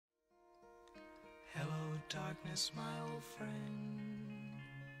darkness, my old friend.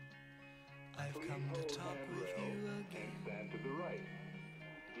 I've come to talk with you again,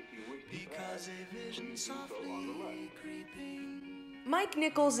 because a vision softly creeping. Mike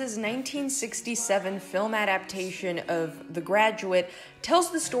Nichols' 1967 film adaptation of The Graduate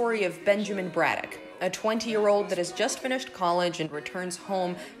tells the story of Benjamin Braddock, a 20-year-old that has just finished college and returns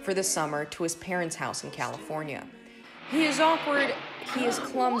home for the summer to his parents' house in California. He is awkward, he is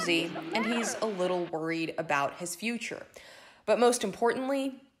clumsy, and he's a little worried about his future. But most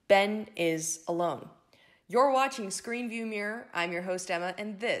importantly, Ben is alone. You're watching Screen View Mirror. I'm your host, Emma,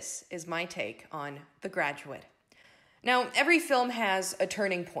 and this is my take on The Graduate. Now, every film has a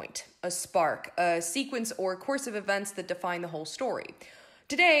turning point, a spark, a sequence or course of events that define the whole story.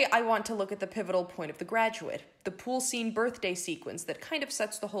 Today, I want to look at the pivotal point of The Graduate, the pool scene birthday sequence that kind of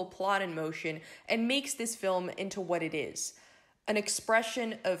sets the whole plot in motion and makes this film into what it is, an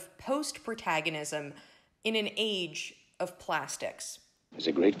expression of post-protagonism in an age of plastics. There's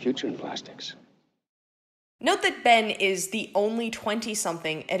a great future in plastics. Note that Ben is the only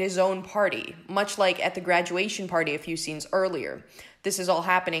 20-something at his own party, much like at the graduation party a few scenes earlier. This is all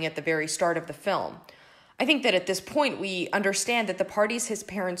happening at the very start of the film. I think that at this point we understand that the parties his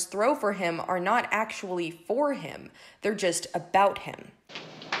parents throw for him are not actually for him. They're just about him.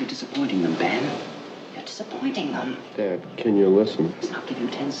 You're disappointing them, Ben. You're disappointing them. Dad, can you listen? I'll give you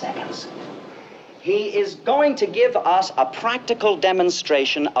 10 seconds. He is going to give us a practical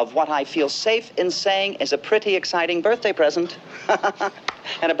demonstration of what I feel safe in saying is a pretty exciting birthday present.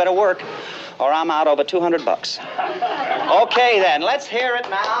 And it better work, or I'm out over $200. Okay, then, let's hear it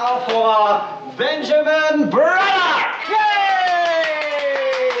now for Benjamin Braddock! Yay!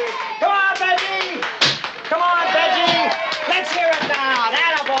 Come on, Benji! Come on, Benji! Let's hear it now!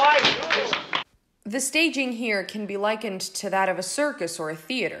 Attaboy! The staging here can be likened to that of a circus or a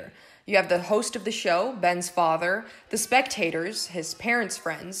theater. You have the host of the show, Ben's father, the spectators, his parents'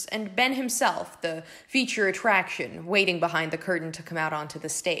 friends, and Ben himself, the feature attraction, waiting behind the curtain to come out onto the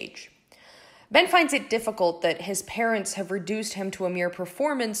stage. Ben finds it difficult that his parents have reduced him to a mere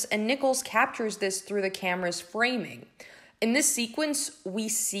performance, and Nichols captures this through the camera's framing. In this sequence, we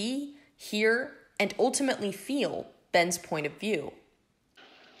see, hear, and ultimately feel Ben's point of view.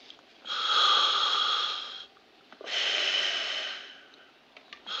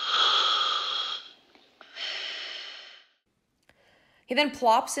 He then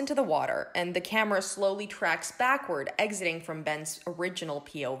plops into the water, and the camera slowly tracks backward, exiting from Ben's original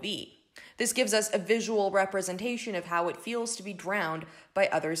POV. This gives us a visual representation of how it feels to be drowned by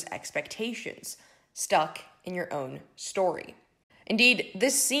others' expectations, stuck in your own story. Indeed,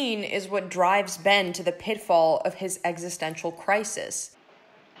 this scene is what drives Ben to the pitfall of his existential crisis.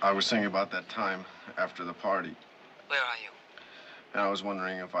 I was thinking about that time after the party, Where are you? and I was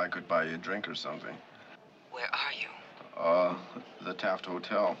wondering if I could buy you a drink or something. Where are you? The Taft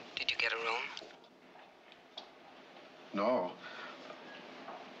Hotel. Did you get a room? No.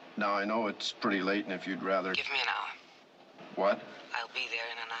 Now, I know it's pretty late, and if you'd rather... Give me an hour. What? I'll be there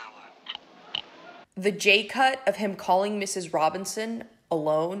in an hour. The J-cut of him calling Mrs. Robinson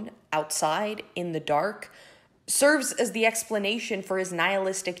alone, outside, in the dark, serves as the explanation for his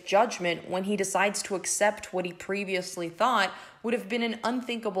nihilistic judgment when he decides to accept what he previously thought would have been an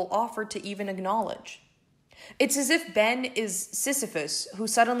unthinkable offer to even acknowledge. It's as if Ben is Sisyphus, who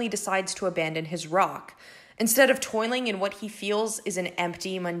suddenly decides to abandon his rock. Instead of toiling in what he feels is an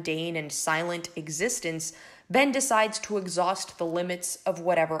empty, mundane, and silent existence, Ben decides to exhaust the limits of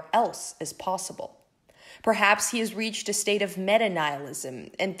whatever else is possible. Perhaps he has reached a state of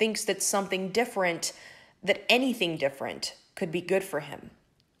meta-nihilism and thinks that something different, that anything different, could be good for him.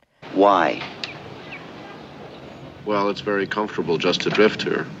 Why? Well, it's very comfortable just to drift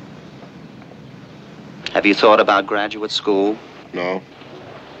here. Have you thought about graduate school? No?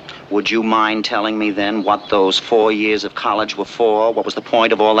 Would you mind telling me then what those 4 years of college were for? What was the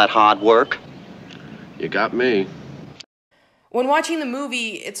point of all that hard work? You got me. When watching the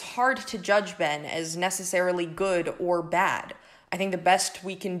movie, it's hard to judge Ben as necessarily good or bad. I think the best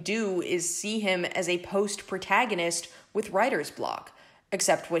we can do is see him as a post-protagonist with writer's block.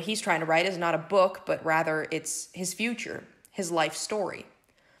 Except what he's trying to write is not a book, but rather it's his future, his life story.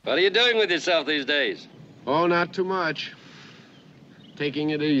 What are you doing with yourself these days? Oh, not too much.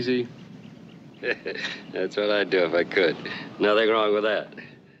 Taking it easy. That's what I'd do if I could. Nothing wrong with that.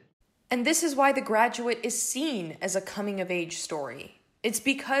 And this is why The Graduate is seen as a coming-of-age story. It's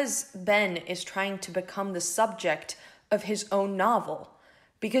because Ben is trying to become the subject of his own novel,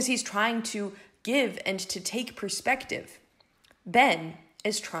 because he's trying to give and to take perspective. Ben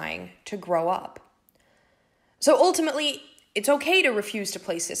is trying to grow up. So ultimately, It's okay to refuse to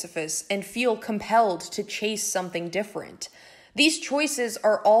play Sisyphus and feel compelled to chase something different. These choices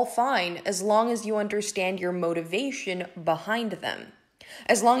are all fine as long as you understand your motivation behind them.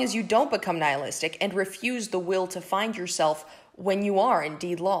 As long as you don't become nihilistic and refuse the will to find yourself when you are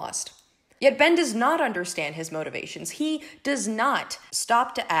indeed lost. Yet Ben does not understand his motivations. He does not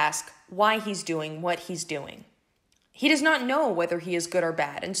stop to ask why he's doing what he's doing. He does not know whether he is good or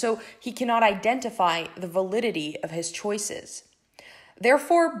bad, and so he cannot identify the validity of his choices.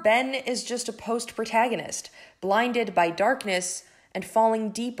 Therefore, Ben is just a post-protagonist, blinded by darkness and falling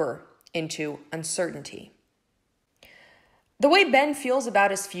deeper into uncertainty. The way Ben feels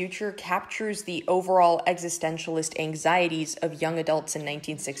about his future captures the overall existentialist anxieties of young adults in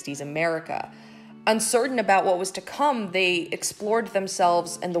 1960s America. Uncertain about what was to come, they explored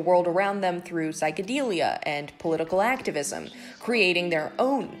themselves and the world around them through psychedelia and political activism, creating their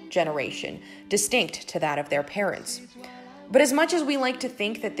own generation, distinct to that of their parents. But as much as we like to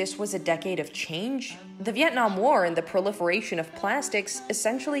think that this was a decade of change, the Vietnam War and the proliferation of plastics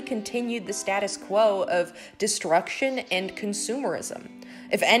essentially continued the status quo of destruction and consumerism.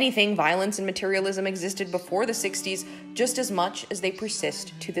 If anything, violence and materialism existed before the 60s just as much as they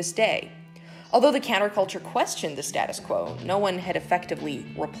persist to this day. Although the counterculture questioned the status quo, no one had effectively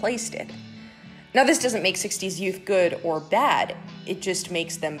replaced it. Now, this doesn't make 60s youth good or bad, it just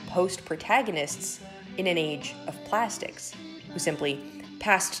makes them post-protagonists in an age of plastics, who simply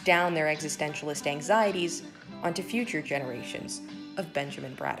passed down their existentialist anxieties onto future generations of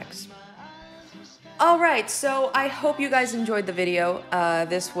Benjamin Braddocks. Alright, so I hope you guys enjoyed the video.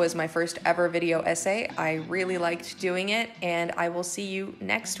 This was my first ever video essay. I really liked doing it, and I will see you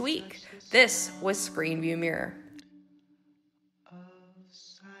next week. This was Screenview Mirror.